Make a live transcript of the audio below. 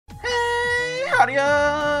Howdy,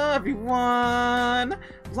 everyone!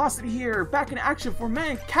 Velocity here, back in action for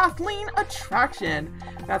Man Kathleen Attraction.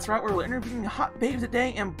 That's right, we're interviewing hot babes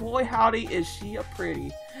today, and boy howdy is she a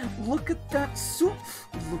pretty. Look at that suit.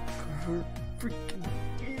 Look at her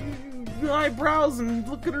freaking eyebrows, and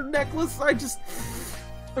look at her necklace.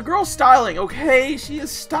 The girl's styling, okay? She is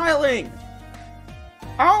styling.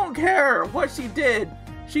 I don't care what she did.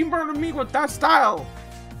 She murdered me with that style.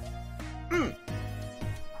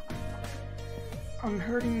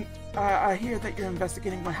 I hear that you're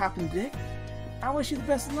investigating what happened to Dick. I wish you the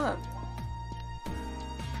best of luck.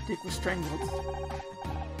 Dick was strangled.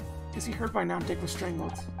 Is he hurt by now? Dick was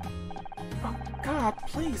strangled. Oh, God,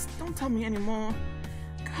 please, don't tell me anymore.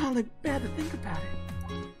 Golly, bad to think about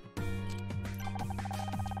it.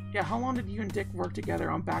 Yeah, how long did you and Dick work together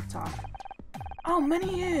on Backtalk? Oh,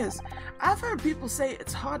 many years. I've heard people say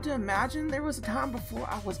it's hard to imagine there was a time before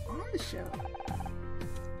I was on the show.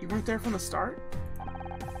 You weren't there from the start?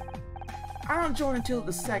 I didn't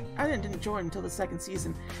join until the second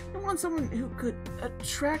season. They want someone who could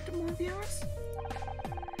attract more viewers.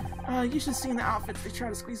 You should have seen the outfits they try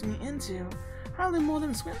to squeeze me into. Hardly more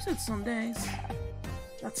than swimsuits some days.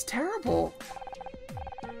 That's terrible.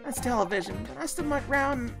 That's television, but I stood my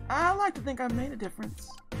ground, and I like to think I made a difference.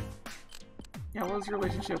 Yeah, what was your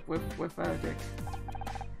relationship with Dick?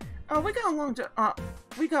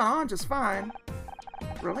 We got on just fine.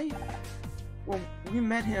 Really? Well, we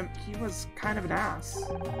met him, he was kind of an ass.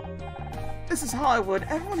 This is Hollywood,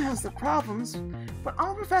 everyone has their problems, but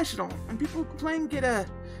I'm a professional, and people who complain get a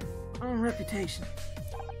reputation.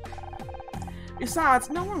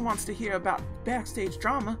 Besides, no one wants to hear about backstage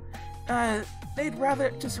drama. They'd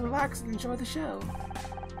rather just relax and enjoy the show.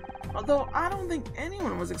 Although, I don't think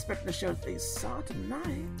anyone was expecting the show they saw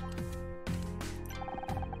tonight.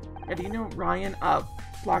 Yeah, do you know Ryan,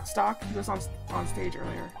 Blackstock? He was on stage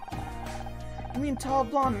earlier. You mean tall,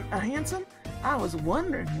 blonde, and handsome? I was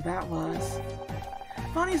wondering who that was.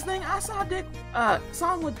 Funniest thing, I saw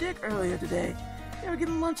him with Dick earlier today. They were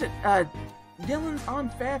getting lunch at Dylan's on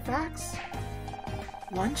Fairfax.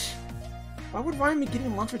 Lunch? Why would Ryan be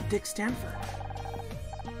getting lunch with Dick Stanford?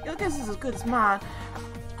 Your guess is as good as mine.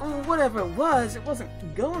 Oh, whatever it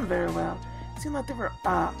wasn't going very well. It seemed like they were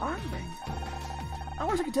arguing. I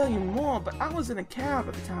wish I could tell you more, but I was in a cab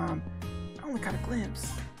at the time. I only got a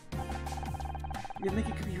glimpse. You think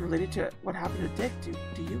it could be related to what happened to Dick,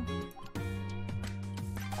 do you?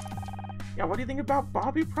 Yeah, what do you think about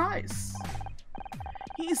Bobby Price?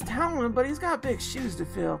 He's talented, but he's got big shoes to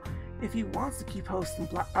fill if he wants to keep hosting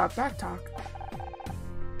Backtalk.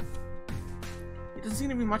 He doesn't seem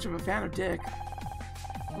to be much of a fan of Dick.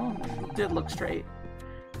 Oh, he did look straight.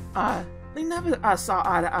 They never saw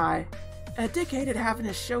eye to eye. Dick hated having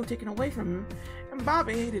his show taken away from him, and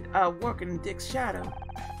Bobby hated working in Dick's shadow.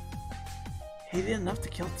 Hated enough to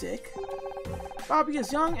kill Dick? Bobby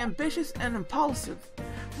is young, ambitious, and impulsive.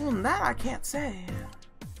 Well, that I can't say.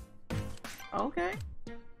 Okay.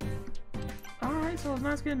 Alright, so it's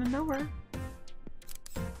nice getting to know her.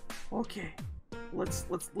 Okay. Let's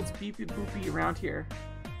beepy boopy around here.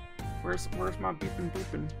 Where's my beepin'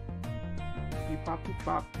 boopin'? Beep bop boop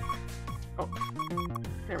bop. Oh.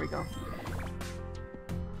 There we go.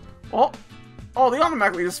 Oh, they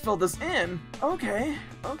automatically just filled this in. Okay.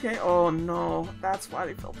 Oh no, that's why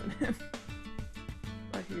they filled it in.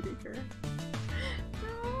 I hate it here.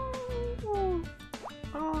 No.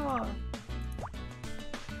 Ah.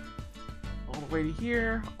 All the way to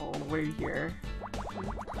here. All the way to here.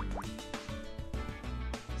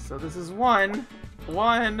 So this is one.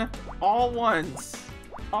 All ones.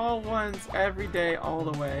 All ones every day, all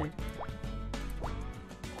the way.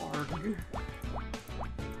 Arg.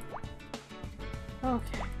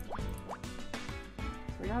 Okay.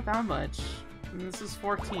 We got that much. And this is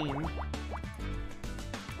 14.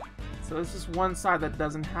 So this is one side that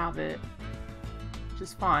doesn't have it. Which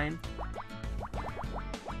is fine.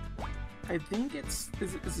 I think is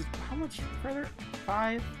it how much further?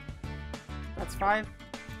 5? That's 5?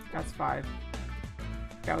 That's 5.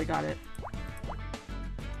 Yeah, we got it.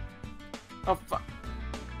 Oh, fuck.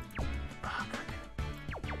 Oh, God.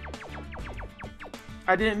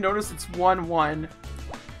 I didn't notice it's 1-1.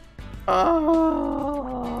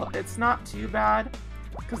 Oh, it's not too bad,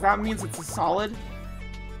 because that means it's a solid.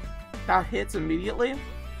 That hits immediately.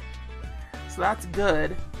 So that's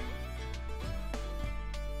good.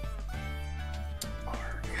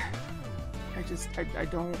 Arg. I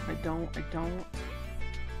don't.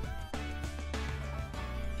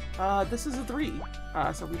 This is a 3.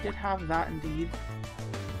 So we did have that indeed.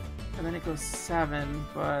 And then it goes 7,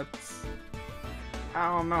 but I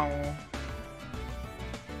don't know.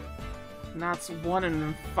 And that's 1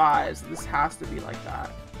 and 5, so this has to be like that.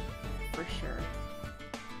 For sure.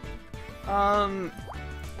 And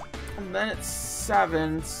then it's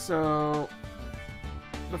 7, so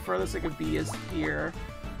the furthest it could be is here.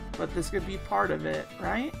 But this could be part of it,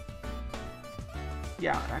 right?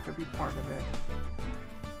 Yeah, that could be part of it.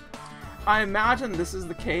 I imagine this is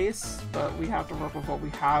the case, but we have to work with what we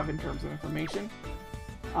have in terms of information.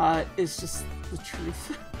 It's just the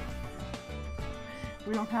truth.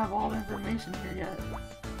 We don't have all the information here yet.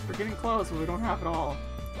 We're getting close, but we don't have it all.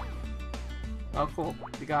 Oh, cool.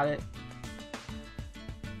 We got it.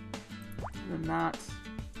 And then that.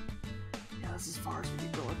 Yeah, that's as far as we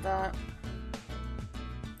can go with that.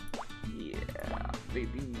 Yeah,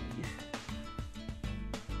 baby.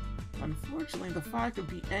 Unfortunately, the 5 could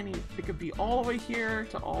be it could be all the way here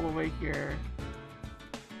to all the way here.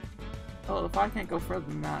 Oh, the 5 can't go further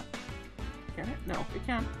than that. Can it? No, it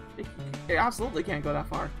can. It absolutely can't go that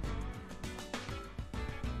far.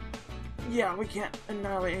 Yeah, we can't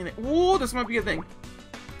annihilate it. Ooh, this might be a thing.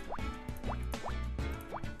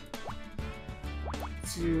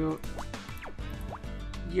 2.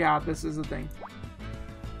 Yeah, this is a thing.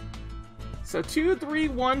 So 2, 3,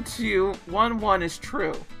 1, 2, 1, 1 is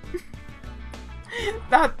true.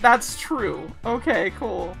 That's true. Okay,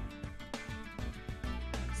 cool.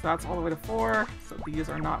 So that's all the way to 4. So these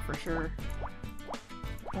are not for sure.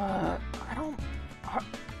 I don't...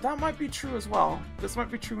 that might be true as well. This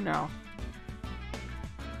might be true now.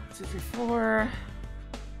 2, 3, 4.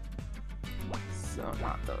 So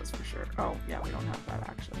not those for sure. Oh, yeah, we don't have that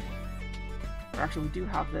actually. Or actually, we do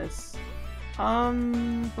have this.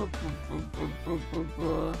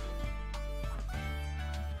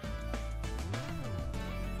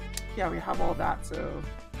 Yeah, we have all that, so...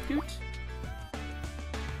 Toot.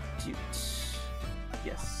 Toot.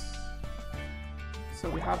 Yes. So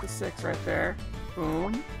we have the 6 right there.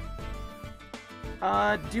 Boom.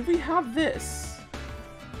 Do we have this?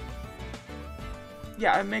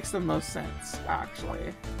 Yeah, it makes the most sense,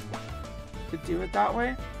 actually. To do it that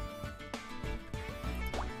way.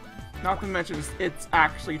 Not to mention, it's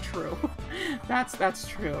actually true. That's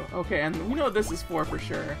true. Okay, and we know this is 4 for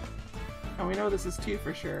sure. And we know this is 2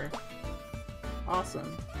 for sure.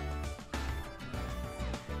 Awesome.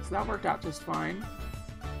 So that worked out just fine.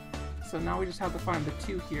 So now we just have to find the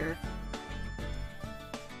 2 here.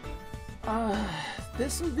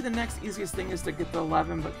 This would be the next easiest thing is to get the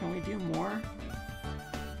 11, but can we do more?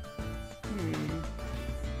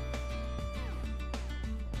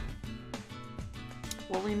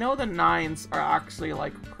 Well, we know the 9s are actually,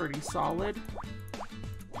 like, pretty solid.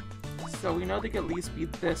 So we know they could at least be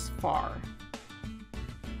this far.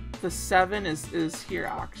 The 7 is here,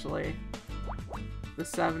 actually. The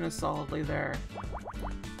 7 is solidly there.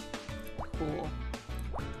 Cool.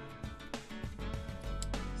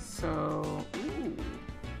 So... Ooh.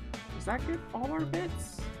 Does that get all our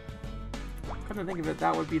bits? Come to think of it,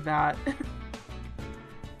 that would be that.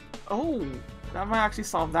 Oh! That might actually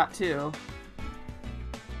solve that, too.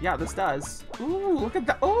 Yeah, this does. Ooh, look at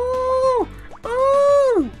that. Ooh!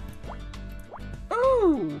 Ooh!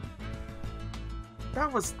 Ooh!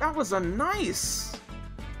 That was a nice.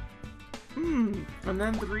 And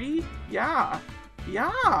then 3? Yeah.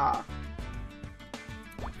 Yeah.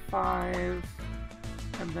 5.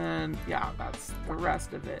 And then, yeah, that's the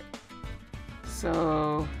rest of it.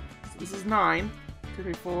 So this is 9. 2,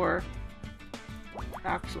 3, 4.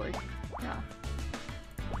 Actually, yeah.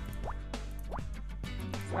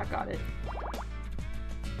 So I got it.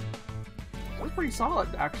 It was pretty solid,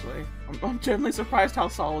 actually. I'm genuinely surprised how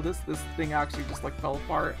solid this thing actually just like fell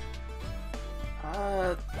apart.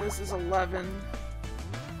 This is 11.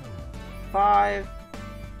 5.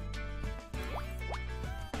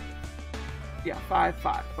 Yeah, 5,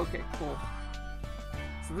 5. Okay, cool.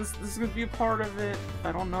 So this is gonna be a part of it.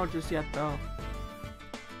 I don't know just yet though.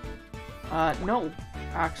 No,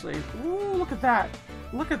 actually. Ooh, look at that.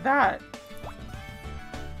 Look at that.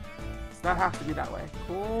 So that has to be that way.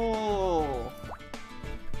 Cool.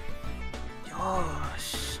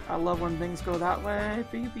 Gosh, I love when things go that way,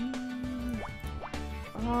 baby.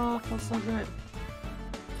 Oh, it feels so good.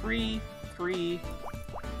 3, 3,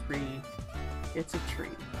 3. It's a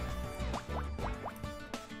tree.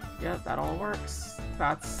 Yeah, that all works.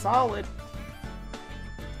 That's solid.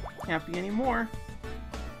 Can't be any more.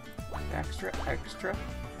 Extra, extra.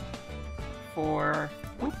 4.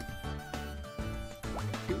 Oop.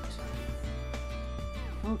 Shoot.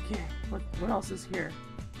 Okay, what else is here?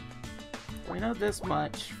 We know this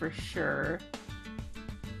much for sure.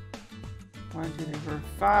 1, 2, 3, 4,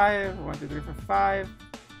 5. 1, 2, 3, 4, 5.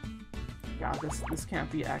 Yeah, this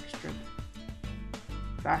can't be extra.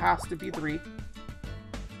 That has to be 3.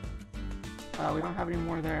 We don't have any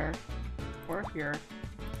more there. Or here.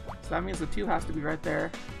 So that means the 2 has to be right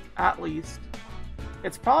there. At least.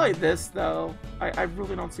 It's probably this, though. I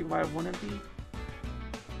really don't see why it wouldn't be.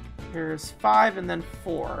 Here's 5 and then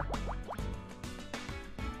 4.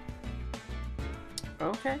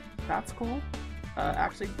 Okay, that's cool.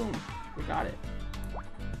 Actually, boom. We got it.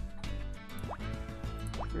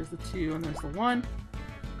 There's the 2 and there's the 1.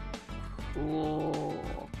 Cool.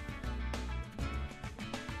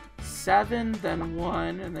 7, then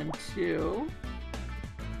 1, and then 2.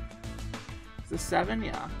 Is this 7?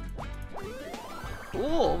 Yeah.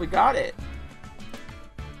 Cool, we got it.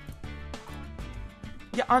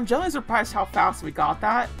 Yeah, I'm generally surprised how fast we got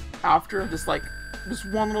that after just like,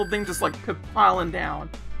 just one little thing just like piling down.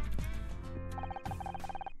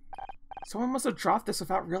 Someone must have dropped this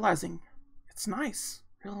without realizing. It's nice.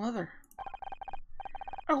 Real leather.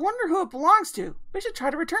 I wonder who it belongs to. We should try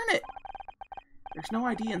to return it. There's no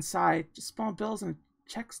ID inside, just small bills and a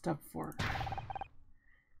check stub for it.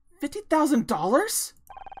 $50,000?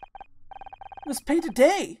 It was paid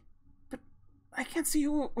today, but I can't see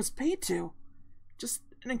who it was paid to. Just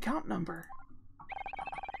an account number.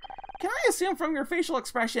 Can I assume from your facial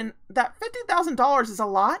expression that $50,000 is a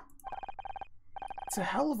lot? It's a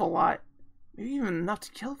hell of a lot. Maybe even enough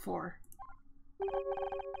to kill for.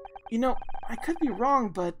 You know, I could be wrong,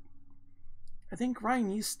 but I think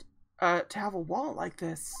Ryan used to have a wallet like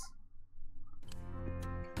this.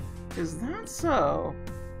 Is that so?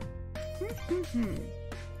 Do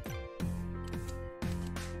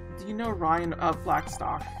you know Ryan of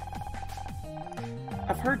Blackstock?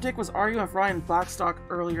 I've heard Dick was arguing with Ryan Blackstock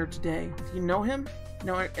earlier today. Do you know him?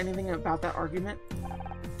 Know anything about that argument?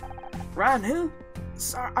 Ryan who?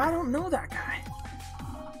 Sorry, I don't know that guy.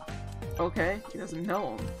 Okay, he doesn't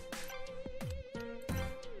know him.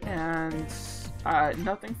 And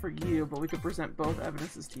nothing for you, but we could present both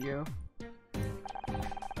evidences to you.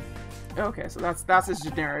 Okay, so that's his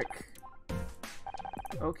generic.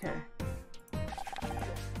 Okay.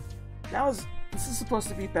 This is supposed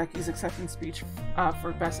to be Becky's acceptance speech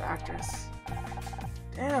for Best Actress.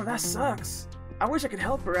 Damn, that sucks. I wish I could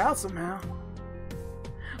help her out somehow.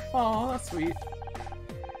 Oh, that's sweet.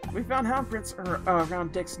 We found handprints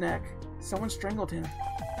around Dick's neck. Someone strangled him.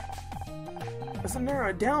 Doesn't narrow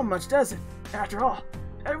it down much, does it? After all,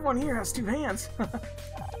 everyone here has 2 hands.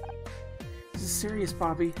 This is serious,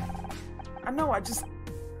 Bobby. I know, I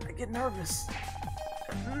get nervous.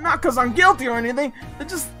 Not because I'm guilty or anything,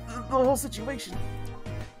 it's just the whole situation.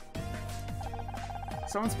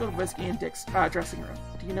 Someone spilled whiskey in Dick's dressing room.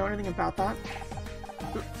 Do you know anything about that?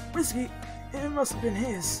 Whiskey? It must have been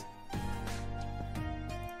his.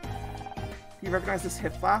 Do you recognize this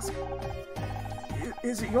hip flask?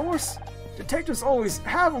 Is it yours? Detectives always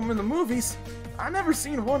have them in the movies. I've never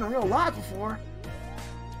seen one in real life before.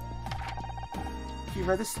 Have you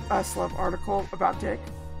read this celeb article about Dick?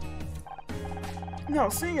 No,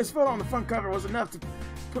 seeing his photo on the front cover was enough to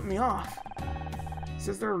put me off.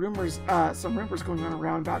 Says there are rumors, some rumors going on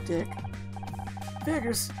around about Dick.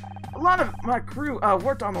 Figures. A lot of my crew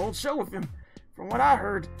worked on the old show with him. From what I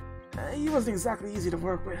heard, he wasn't exactly easy to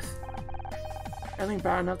work with. Anything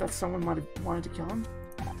bad enough that someone might have wanted to kill him?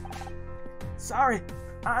 Sorry,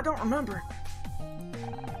 I don't remember.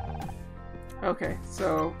 Okay,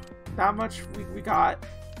 so that much we got.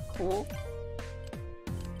 Cool.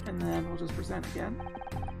 And then we'll just present again.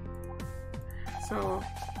 So,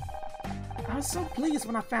 I was so pleased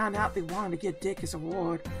when I found out they wanted to give Dick his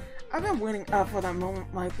award. I've been waiting for that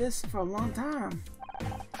moment like this for a long time.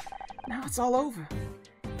 Now it's all over.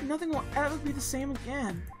 Nothing will ever be the same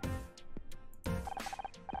again.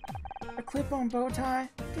 A clip-on bow tie?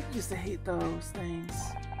 Dick used to hate those things.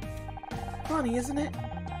 Funny, isn't it?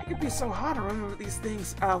 It could be so hard to remember these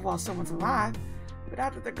things while someone's alive, but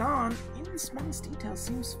after they're gone, even the smallest detail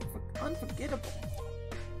seems unforgettable.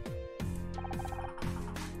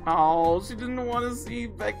 Oh, she didn't want to see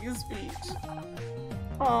Becky's speech.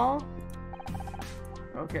 Oh.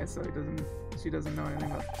 Okay, so she doesn't know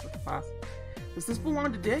anything about the class. Does this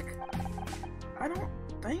belong to Dick? I don't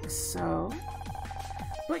think so.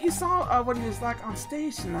 But you saw what he was like on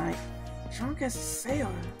stage tonight, drunk as a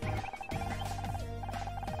sailor.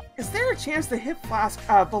 Is there a chance the hip flask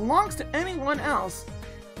belongs to anyone else?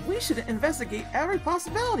 We should investigate every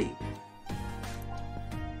possibility.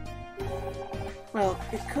 Well,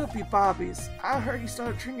 it could be Bobby's. I heard he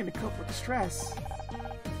started drinking to cope with the stress.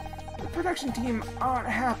 The production team aren't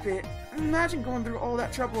happy. Imagine going through all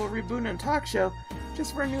that trouble of rebooting a talk show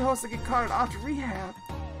just for a new host to get carted off to rehab.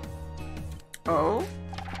 Oh?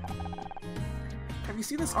 Have you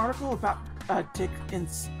seen this article about Dick in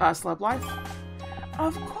Celeb Life?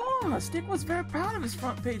 Of course! Dick was very proud of his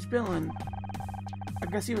front page billing. I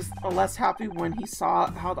guess he was less happy when he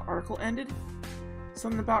saw how the article ended.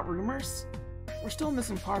 Something about rumors? We're still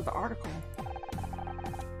missing part of the article.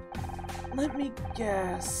 Let me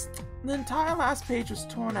guess. The entire last page was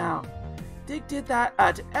torn out. Dick did that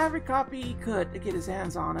to every copy he could to get his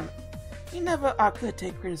hands on him. He never could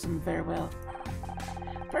take criticism very well.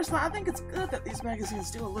 Personally, I think it's good that these magazines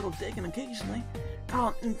do a little digging occasionally. Call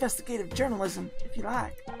it investigative journalism, if you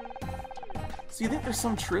like. So you think there's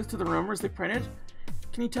some truth to the rumors they printed?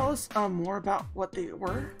 Can you tell us more about what they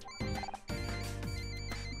were?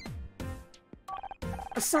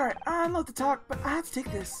 Sorry, I'd love to talk, but I have to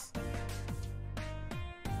take this.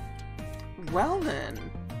 Well then.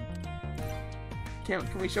 Can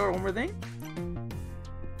we show her one more thing?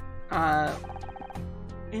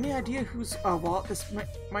 Any idea whose wallet this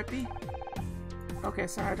might be? Okay,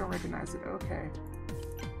 sorry, I don't recognize it. Okay.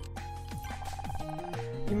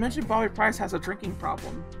 You mentioned Bobby Price has a drinking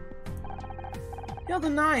problem. He'll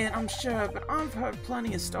deny it, I'm sure, but I've heard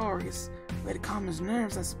plenty of stories. Way to calm his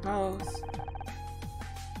nerves, I suppose.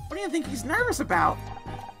 What do you think he's nervous about?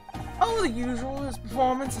 Oh, the usual. His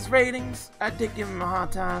performance, his ratings. I did give him a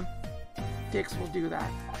hard time. Dicks will do that.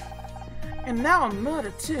 And now a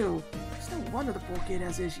murder, too. It's no wonder the poor kid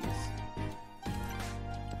has issues.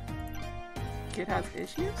 Kid has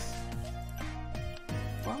issues?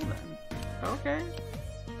 Well then. Okay.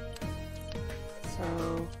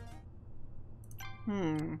 So...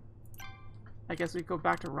 I guess we go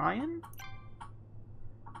back to Ryan?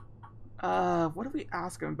 What did we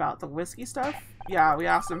ask him about? The whiskey stuff? Yeah, we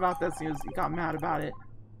asked him about this. He got mad about it.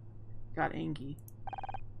 Got angry.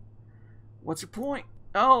 What's your point?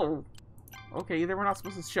 Oh! Okay, either we're not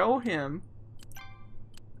supposed to show him,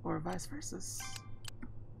 or vice versa.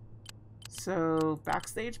 So,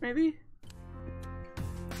 backstage maybe?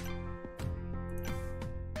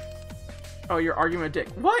 Oh, you're arguing with Dick.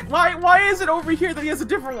 What? Why is it over here that he has a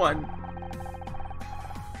different one?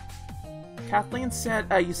 Kathleen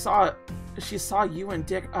said she saw you and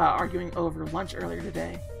Dick arguing over lunch earlier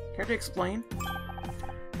today. Care to explain?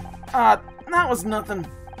 That was nothing.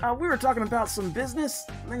 We were talking about some business.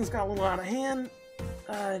 Things got a little out of hand.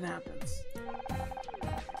 It happens.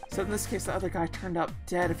 So in this case, the other guy turned up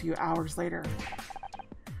dead a few hours later.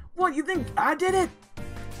 What, you think I did it?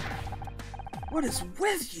 What is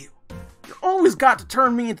with you? You always got to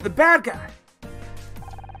turn me into the bad guy.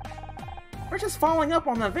 We're just following up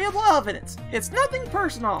on the available evidence. It's nothing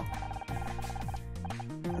personal.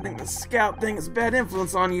 I think the scout thing is a bad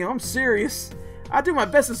influence on you. I'm serious. I do my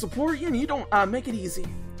best to support you, and you don't make it easy.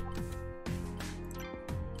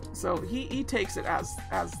 So he takes it as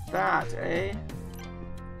that, eh?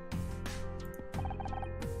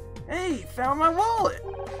 Hey, found my wallet.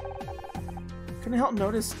 Couldn't help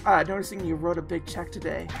noticing you wrote a big check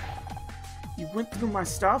today. You went through my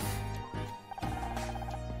stuff. You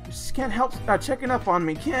just can't help checking up on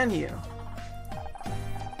me, can you?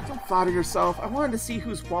 Don't flatter yourself. I wanted to see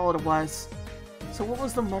whose wallet it was. So what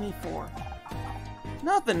was the money for?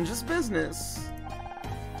 Nothing, just business.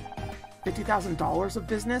 $50,000 of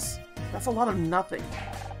business? That's a lot of nothing.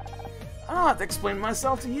 I don't have to explain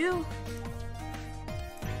myself to you.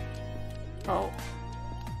 Oh.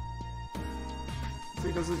 So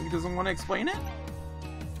he doesn't want to explain it?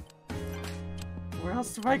 Where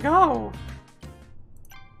else do I go?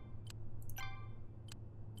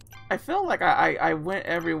 I feel like I went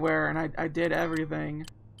everywhere and I did everything.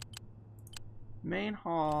 Main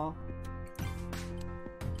hall.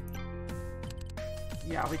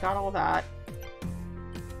 Yeah, we got all that.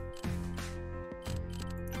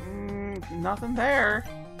 Nothing there.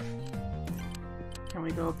 Can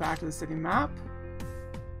we go back to the city map?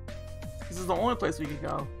 This is the only place we could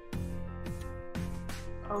go.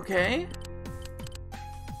 Okay.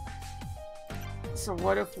 So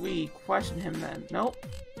what if we question him then? Nope.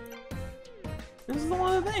 This is the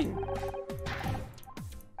one other thing.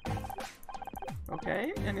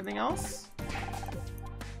 Okay, anything else?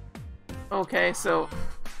 Okay, so...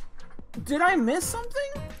 Did I miss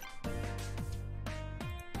something?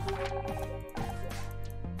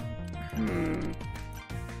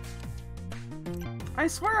 I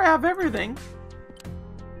swear I have everything.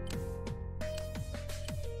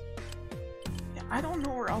 I don't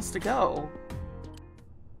know where else to go.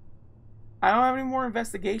 I don't have any more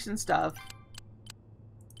investigation stuff.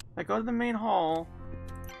 I go to the main hall.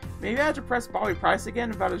 Maybe I have to press Bobby Price again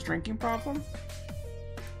about his drinking problem?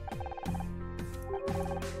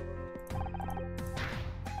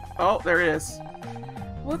 Oh, there it is.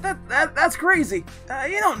 Well, that's crazy.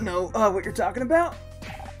 You don't know what you're talking about.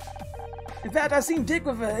 In fact, I seen Dick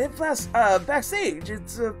with a hip flask backstage.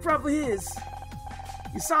 It's probably his.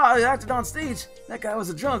 You saw how he acted on stage. That guy was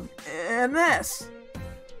a drunk and an ass.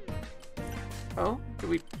 Oh, do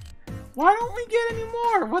we... Why don't we get any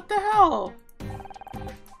more? What the hell?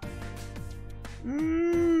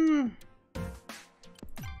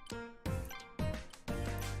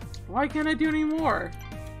 Why can't I do any more?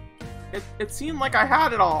 It seemed like I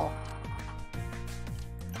had it all.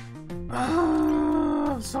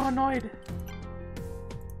 I'm so annoyed.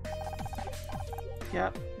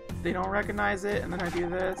 Yep, they don't recognize it, and then I do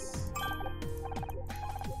this.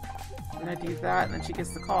 And I do that, and then she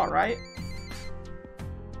gets the call, right?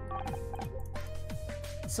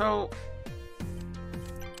 So,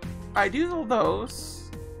 I do all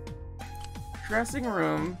those. Dressing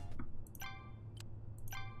room.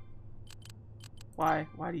 Why?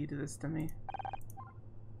 Why do you do this to me?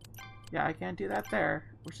 Yeah, I can't do that there,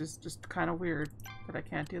 which is just kind of weird that I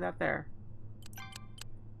can't do that there.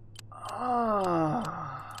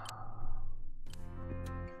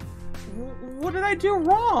 What did I do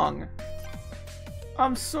wrong?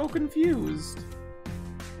 I'm so confused.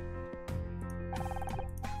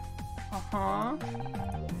 Uh-huh.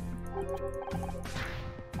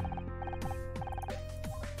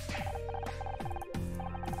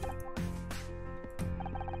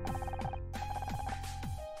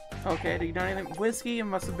 Okay, did you know anything? Whiskey, it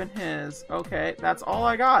must have been his. Okay, that's all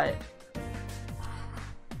I got.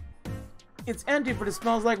 It's empty, but it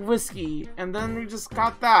smells like whiskey. And then we just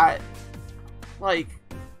got that. Like,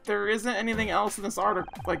 there isn't anything else in this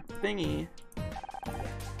article, like, thingy.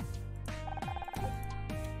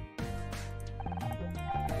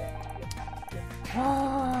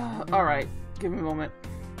 Alright, give me a moment.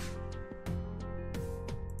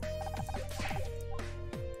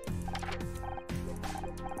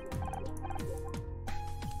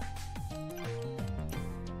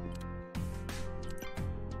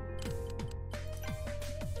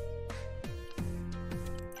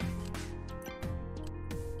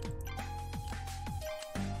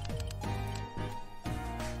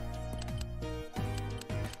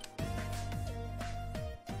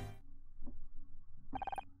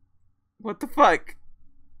 What the fuck?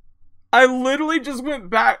 I literally just went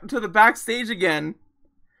back to the backstage again.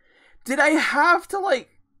 Did I have to,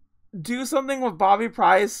 like, do something with Bobby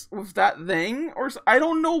Price with that thing? Or I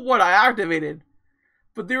don't know what I activated.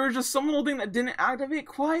 But there was just some little thing that didn't activate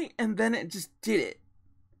quite, and then it just did it.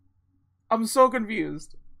 I'm so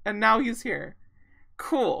confused. And now he's here.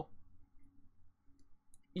 Cool.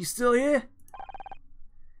 You still here?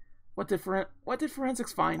 What did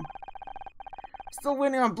forensics find? Still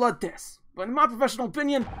waiting on blood tests, but in my professional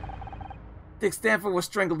opinion, Dick Stanford was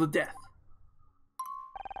strangled to death.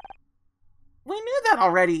 We knew that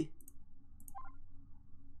already.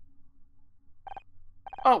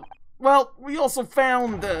 Oh, well, we also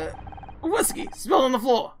found whiskey spilled on the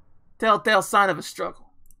floor. Telltale sign of a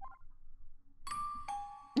struggle.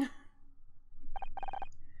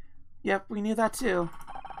 Yep, we knew that too.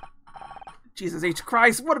 Jesus H.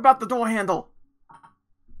 Christ, what about the door handle?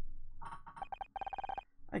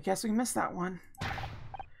 I guess we missed that one.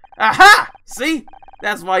 Aha! See?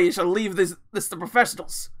 That's why you should leave this to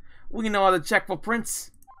professionals. We know how to check for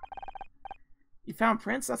prints. You found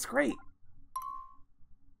prints? That's great.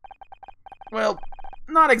 Well,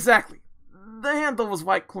 not exactly. The handle was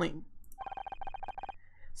wiped clean.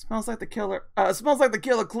 Smells like the killer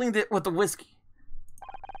cleaned it with the whiskey.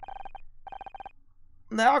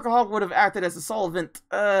 The alcohol would have acted as a solvent.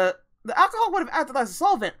 A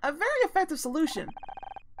very effective solution.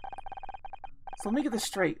 So let me get this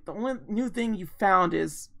straight. The only new thing you found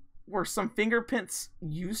is where some fingerprints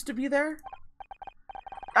used to be there?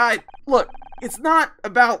 Look, it's not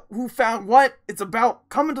about who found what, it's about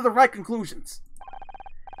coming to the right conclusions.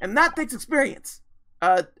 And that takes experience,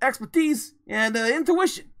 expertise, and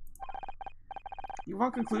intuition. You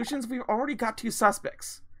want conclusions? We've already got two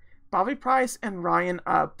suspects. Bobby Price and Ryan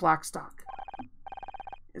Blackstock.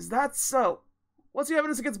 Is that so? What's the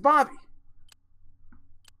evidence against Bobby?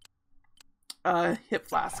 Hip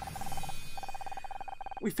flask.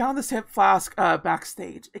 We found this hip flask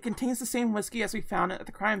backstage. It contains the same whiskey as we found it at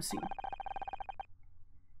the crime scene.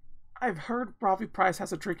 I've heard Bobby Price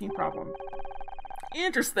has a drinking problem.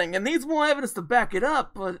 Interesting, and needs more evidence to back it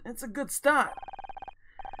up, but it's a good start.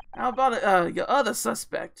 How about your other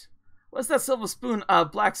suspect? What's that silver spoon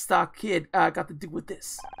Blackstock kid got to do with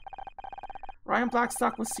this? Ryan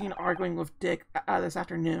Blackstock was seen arguing with Dick this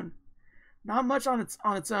afternoon. Not much on its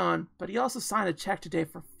own, but he also signed a check today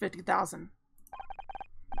for $50,000.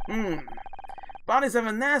 Bodies have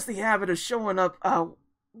a nasty habit of showing up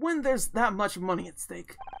when there's that much money at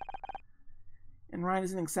stake. And Ryan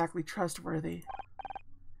isn't exactly trustworthy.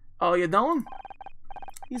 Oh, you know him?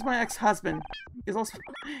 He's my ex-husband. He's also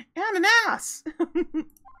and an ass.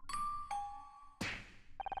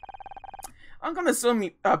 I'm gonna assume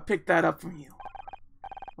he picked that up from you.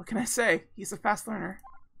 What can I say? He's a fast learner.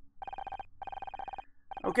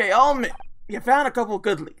 Okay, I'll admit, you found a couple of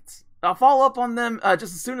good leads. I'll follow up on them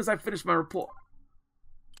just as soon as I finish my report.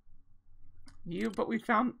 But we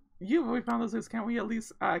found those leads. Can't we at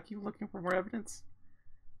least keep looking for more evidence?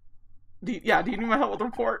 Do you need my help with the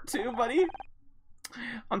report too, buddy?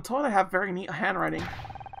 I'm told I have very neat handwriting.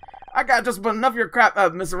 I got just about enough of your crap,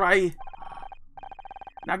 Miss Arai.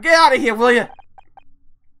 Now get out of here, will you?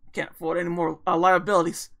 Can't afford any more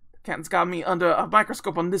liabilities. The captain's got me under a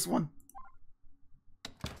microscope on this one.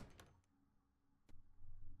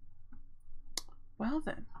 Well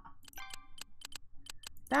then.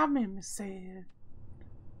 That made me sad.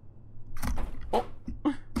 Oh.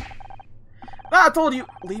 I told you,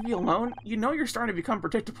 leave you alone. You know you're starting to become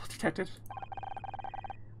predictable, detective.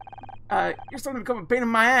 You're starting to become a pain in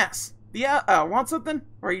my ass. Yeah, want something?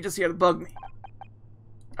 Or are you just here to bug me?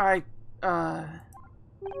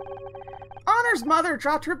 Honor's mother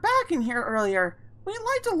dropped her bag in here earlier. We'd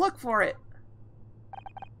like to look for it.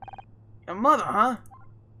 Your mother, huh?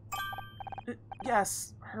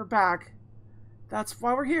 Yes, her bag. That's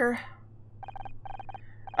why we're here.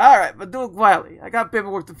 Alright, but do it quietly. I got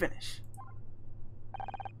paperwork to finish.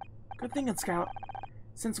 Good thinking, Scout.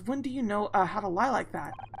 Since when do you know how to lie like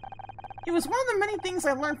that? It was one of the many things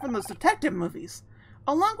I learned from those detective movies,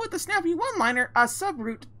 along with the snappy one-liner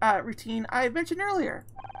routine I mentioned earlier.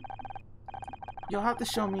 You'll have to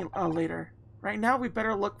show me later. Right now, we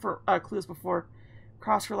better look for clues before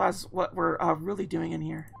Cross realizes what we're really doing in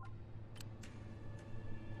here.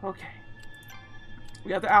 Okay.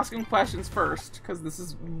 We have to ask him questions first, because this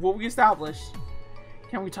is what we established.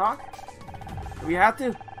 Can we talk? Do we have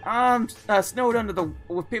to? I'm snowed under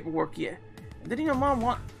with paperwork here. Didn't your mom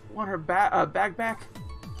want her bag back?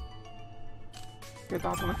 Good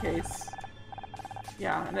thoughts on the case.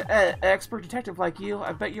 Yeah, an expert detective like you,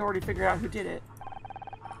 I bet you already figured out who did it.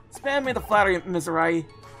 Spare me the flattery, Ms. Arai.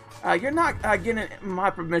 You're not getting my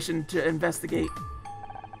permission to investigate.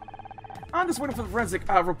 I'm just waiting for the forensic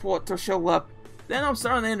report to show up. Then I'm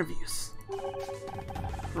starting the interviews.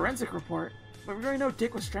 Forensic report? But we already know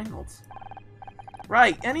Dick was strangled.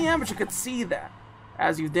 Right, any amateur could see that,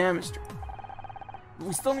 as you demonstrated. But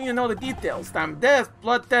we still need to know the details. Time of death,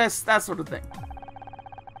 blood tests, that sort of thing.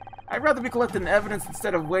 I'd rather be collecting evidence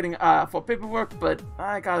instead of waiting for paperwork, but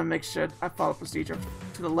I gotta make sure I follow procedure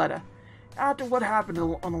to the letter. After what happened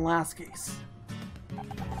on the last case.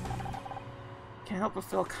 Can't help but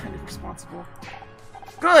feel kind of responsible.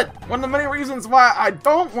 Good! One of the many reasons why I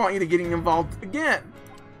don't want you to get involved again.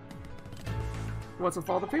 What's with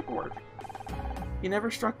all the paperwork? You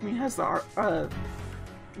never struck me as the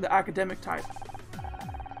academic type.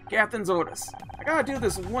 Captain's orders. I gotta do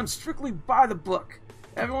this one strictly by the book.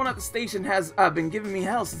 Everyone at the station has been giving me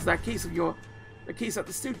hell since that case of the case at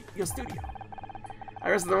your studio. I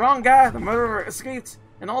arrested the wrong guy, the murderer escaped,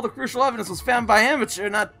 and all the crucial evidence was found by amateur,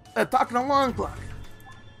 not talking alarm clock.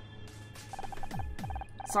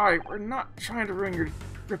 Sorry, we're not trying to ruin your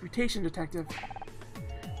reputation, detective.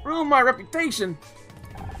 Ruin my reputation?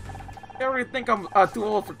 They already think I'm too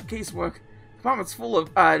old for casework. The department's full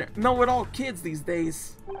of know-it-all kids these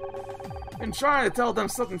days. Been trying to tell them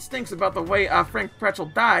something stinks about the way Frank Pretzel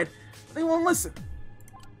died, but they won't listen.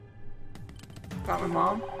 About my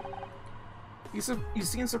mom? You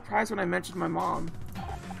seemed surprised when I mentioned my mom.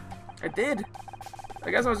 I did.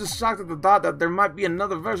 I guess I was just shocked at the thought that there might be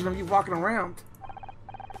another version of you walking around.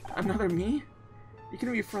 Another me? You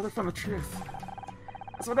couldn't be further from the truth.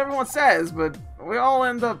 That's what everyone says, but we all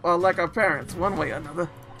end up like our parents, one way or another.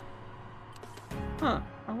 Huh.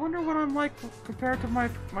 I wonder what I'm like compared to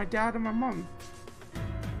my dad and my mom.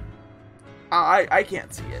 I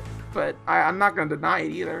can't see it, but I'm not going to deny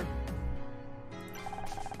it either.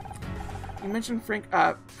 You mentioned Frank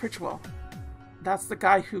Pritchwell. That's the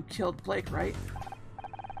guy who killed Blake, right?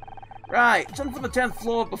 Right. Jumped from the 10th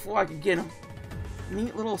floor before I could get him.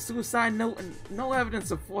 Neat little suicide note and no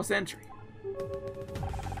evidence of forced entry.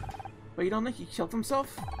 But you don't think he killed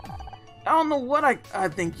himself? I don't know what I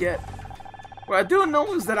think yet. What I do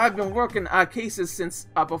know is that I've been working cases since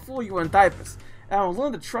before you were in diapers, and I was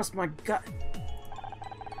learning to trust my gut.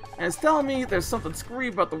 And it's telling me there's something screwy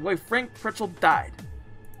about the way Frank Pritchell died.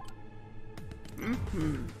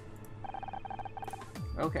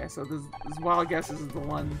 Okay, so this wild guesses is the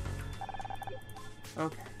one.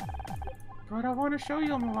 Okay. But I want to show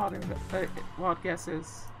you my wild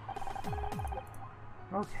guesses.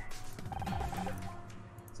 Okay.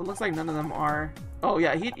 So it looks like none of them are. Oh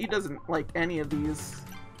yeah, he doesn't like any of these.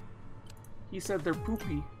 He said they're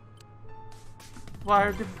poopy. Why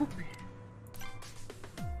are they poopy?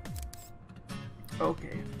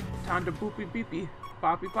 Okay. Time to boopy beepy.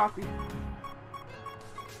 Boppy boppy.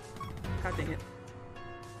 God dang it.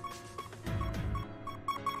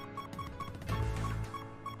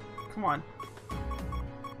 Come on.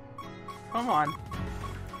 Come on.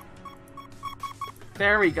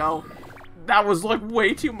 There we go. That was like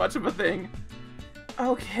way too much of a thing.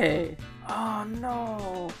 Okay. Oh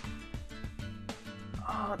no.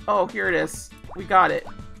 Oh, here it is. We got it.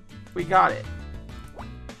 We got it.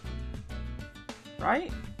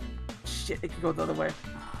 Right? Shit, it could go the other way.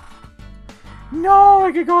 No,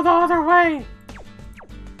 it could go the other way!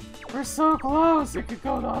 We're so close. It could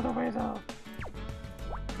go the other way though.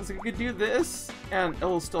 Because it could do this, and it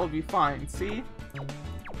will still be fine, see?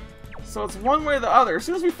 So it's one way or the other. As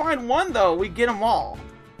soon as we find one though, we get them all.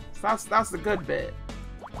 So that's the good bit.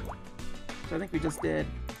 Which I think we just did.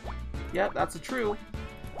 Yep, that's a true.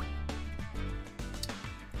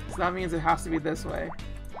 So that means it has to be this way.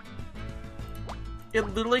 It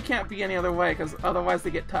literally can't be any other way, because otherwise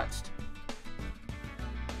they get touched.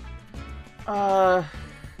 Yeah,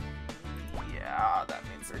 that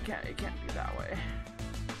means it can't be that way.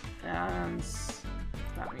 And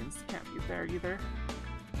that means it can't be there either.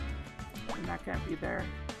 And that can't be there.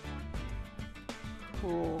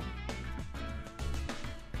 Cool.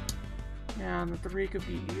 And the 3 could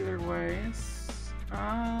be either ways.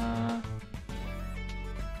 God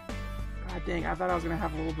dang, I thought I was gonna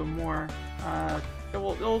have a little bit more.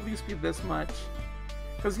 It'll at least be this much.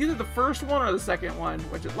 Because either the first one or the second one,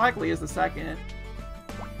 which it likely is the second.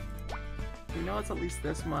 We know it's at least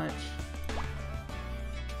this much.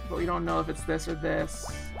 But we don't know if it's this or this.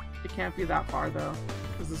 It can't be that far though,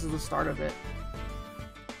 because this is the start of it.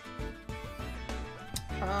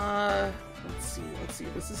 Let's see,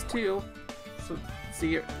 this is 2. So,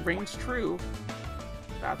 see, it rings true.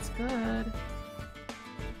 That's good.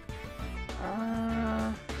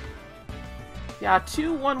 Yeah,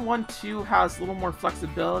 2112 has a little more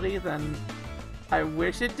flexibility than I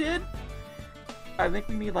wish it did. I think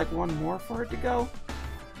we need like one more for it to go.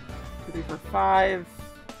 2, 3, 4, 5.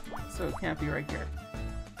 So it can't be right here.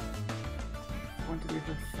 1, 2, 3,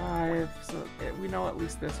 4, 5. So we know at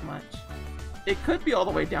least this much. It could be all the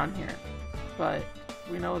way down here, but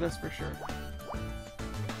we know this for sure.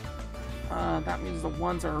 That means the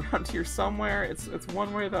ones are around here somewhere. It's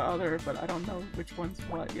one way or the other, but I don't know which one's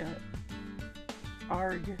what yet.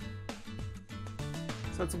 Arg.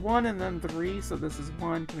 So it's 1 and then 3, so this is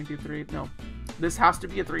 1. Can we do 3? No. This has to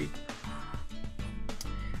be a 3.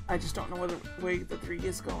 I just don't know whether way the 3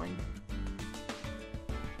 is going.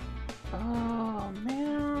 Oh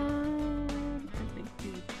man. I think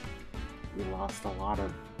we lost a lot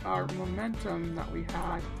of our momentum that we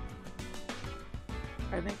had.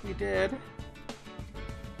 I think we did.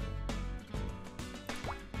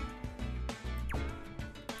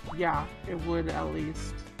 Yeah, it would at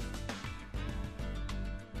least.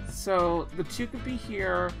 So the 2 could be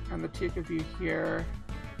here, and the 2 could be here,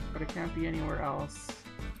 but it can't be anywhere else.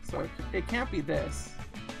 So it can't be this,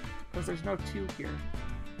 because there's no 2 here.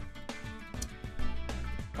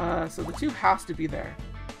 So the 2 has to be there.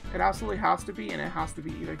 It absolutely has to be, and it has to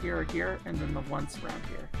be either here or here, and then the 1's around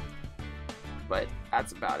here. But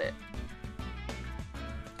that's about it.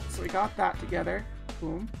 So we got that together.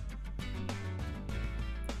 Boom.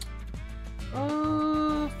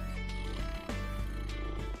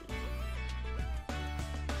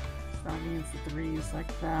 That means the 3 is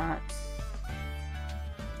like that.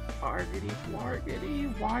 Argity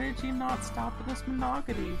blargity, why did you not stop at this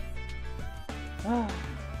monogamy?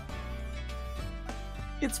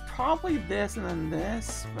 It's probably this and then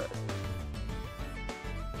this, but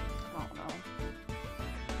I don't know.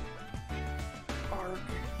 Arg.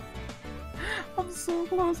 I'm so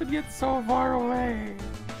close and yet so far away.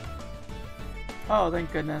 Oh,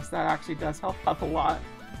 thank goodness. That actually does help out a lot.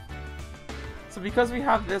 So because we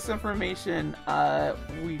have this information,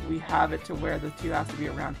 we have it to where the 2 has to be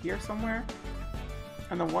around here somewhere.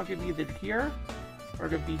 And the 1 could be either here, or it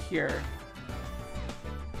could be here.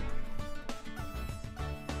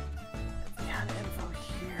 Yeah, the info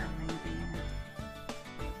here, maybe.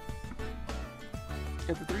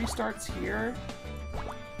 If the 3 starts here,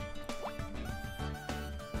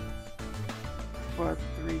 but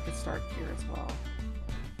 3 could start here as well.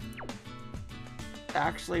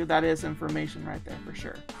 Actually, that is information right there for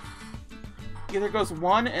sure. Either goes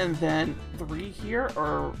 1 and then 3 here,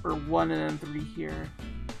 or 1 and then 3 here.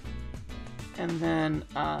 And then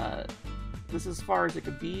this is as far as it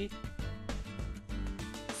could be.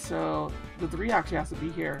 So the 3 actually has to be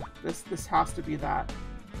here. This has to be that.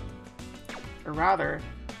 Or rather,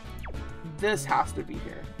 this has to be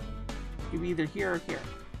here. It could be either here or here.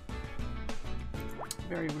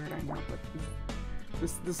 Very weird, I know, but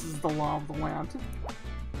This is the law of the land.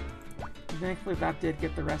 Thankfully that did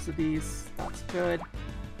get the rest of these. That's good.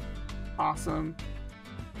 Awesome.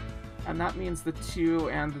 And that means the 2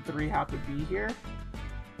 and the 3 have to be here.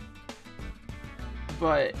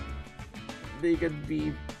 But they could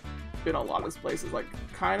be in a lot of places, like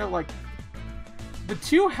kind of like the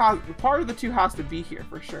 2 has part of the 2 has to be here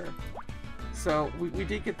for sure. So we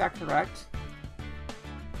did get that correct.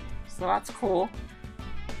 So that's cool.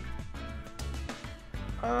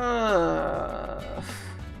 I'm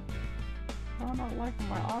not liking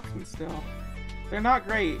my options still. They're not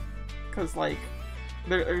great, because like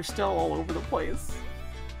they're still all over the place.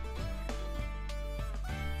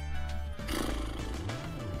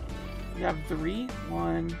 We have 3,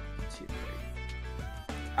 1, 2, 3.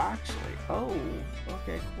 Actually, oh,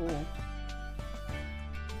 okay, cool.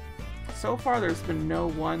 So far, there's been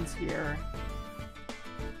no 1s here.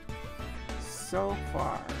 So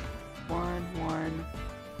far, 1, 1,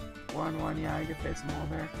 1, 1. Yeah, I can face them all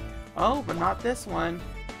there. Oh, but not this one.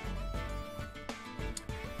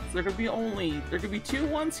 So there could be 2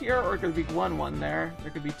 1s here, or it could be 1 1 there.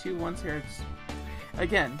 There could be 2 1s here. It's,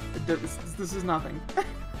 again, this is nothing.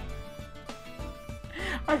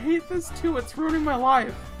 I hate this too. It's ruining my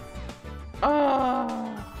life.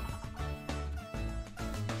 Gosh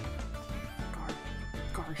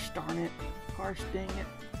darn it. Gosh dang it.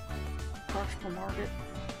 Gosh mark it.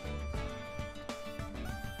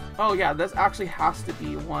 Oh yeah, this actually has to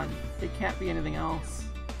be 1. It can't be anything else.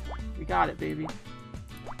 We got it, baby.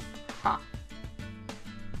 Ha!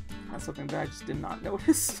 That's something that I just did not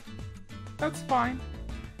notice. That's fine.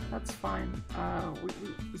 That's fine.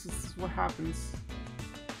 This is what happens.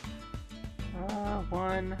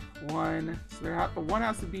 1, 1. So the 1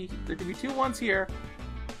 has to be. There could be 2 1s here.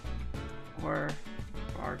 Or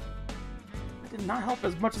it did not help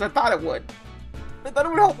as much as I thought it would. I thought it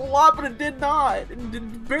would help a lot, but it did not.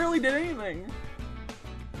 It barely did anything.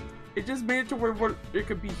 It just made it to where it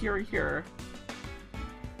could be here or here.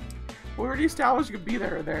 We already established it could be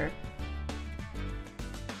there or there.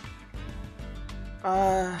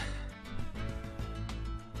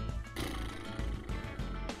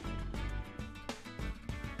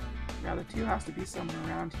 Yeah, the 2 has to be somewhere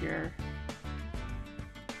around here.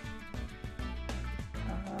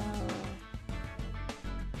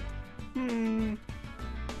 I'm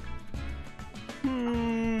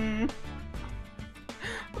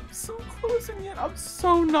so close and yet I'm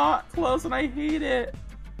so not close and I hate it.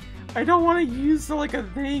 I don't want to use like a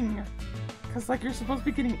thing. Cause like you're supposed to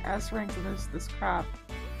be getting S ranks in this crap.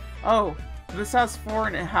 Oh, this has 4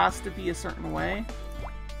 and it has to be a certain way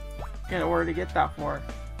in order to get that 4.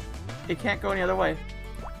 It can't go any other way.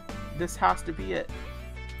 This has to be it.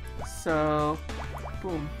 So,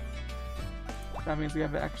 boom. That means we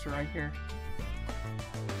have an extra right here.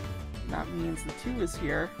 That means the 2 is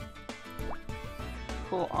here.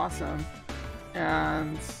 Cool, awesome.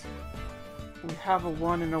 And we have a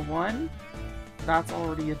 1 and a 1. That's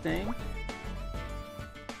already a thing.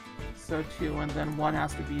 So 2, and then 1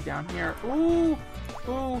 has to be down here. Ooh!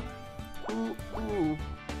 Ooh! Ooh! Ooh!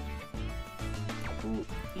 Ooh!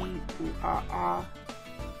 Ee! Ooh! Ah! Ah!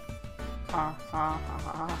 Ha! Ha! Ha!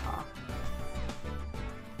 Ha! Ha!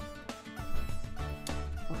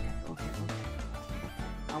 Okay.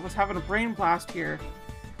 I was having a brain blast here,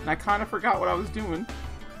 and I kind of forgot what I was doing.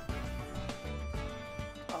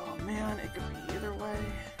 Oh man, it could be either way.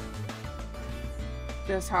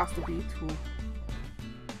 This has to be 2.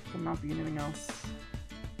 Could not be anything else.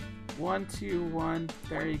 1, 2, 1.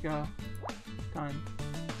 There you go. Done.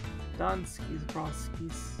 Done, skis, bro,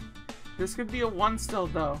 skis. This could be a 1 still,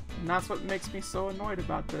 though, and that's what makes me so annoyed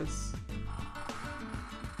about this.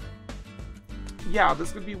 Yeah,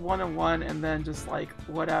 this could be 1 and 1, and then just like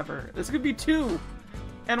whatever. This could be 2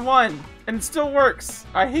 and 1, and it still works.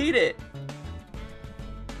 I hate it.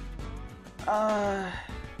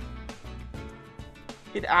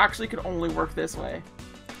 It actually could only work this way.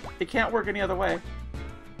 It can't work any other way.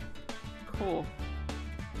 Cool.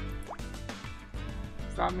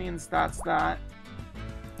 So that means that's that.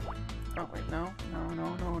 Oh wait, no.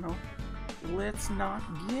 Let's not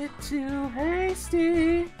get too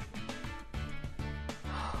hasty.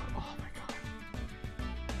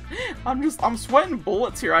 I'm sweating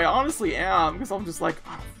bullets here. I honestly am, because I'm just like,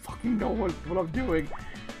 I don't fucking know what I'm doing.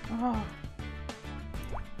 Oh.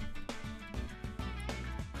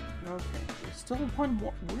 Okay, there's still 1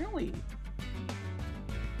 more. Really?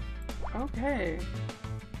 Okay.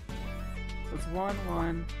 So it's 1,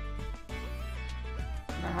 1.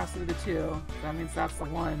 And that has to be the 2. That means that's the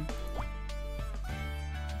 1.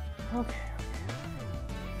 Okay.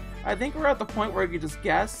 I think we're at the point where you can just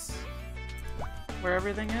guess where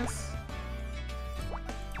everything is.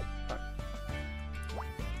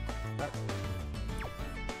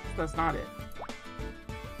 That's not it.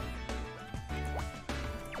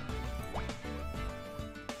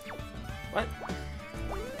 What?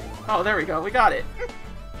 Oh, there we go. We got it.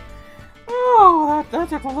 Oh, that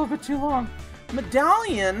took a little bit too long.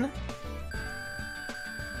 Medallion?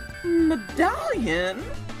 Medallion?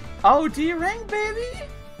 Oh, D-ring, baby?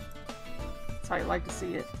 That's how you like to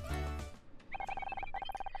see it.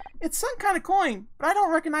 It's some kind of coin, but I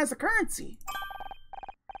don't recognize the currency.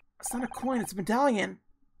 It's not a coin, it's a medallion.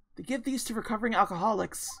 They give these to recovering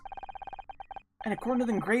alcoholics. And according to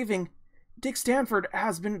the engraving, Dick Stanford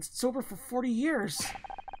has been sober for 40 years.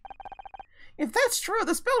 If that's true,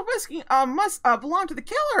 the spilled whiskey must belong to the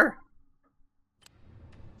killer.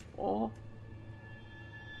 Oh.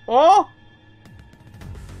 Oh!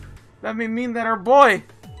 That may mean that our boy,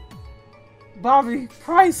 Bobby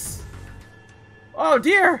Price. Oh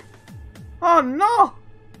dear! Oh no!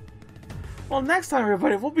 Well, next time,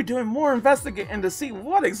 everybody, we'll be doing more investigating to see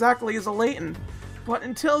what exactly is a Layton. But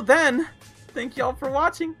until then, thank y'all for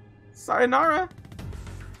watching. Sayonara.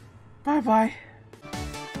 Bye-bye.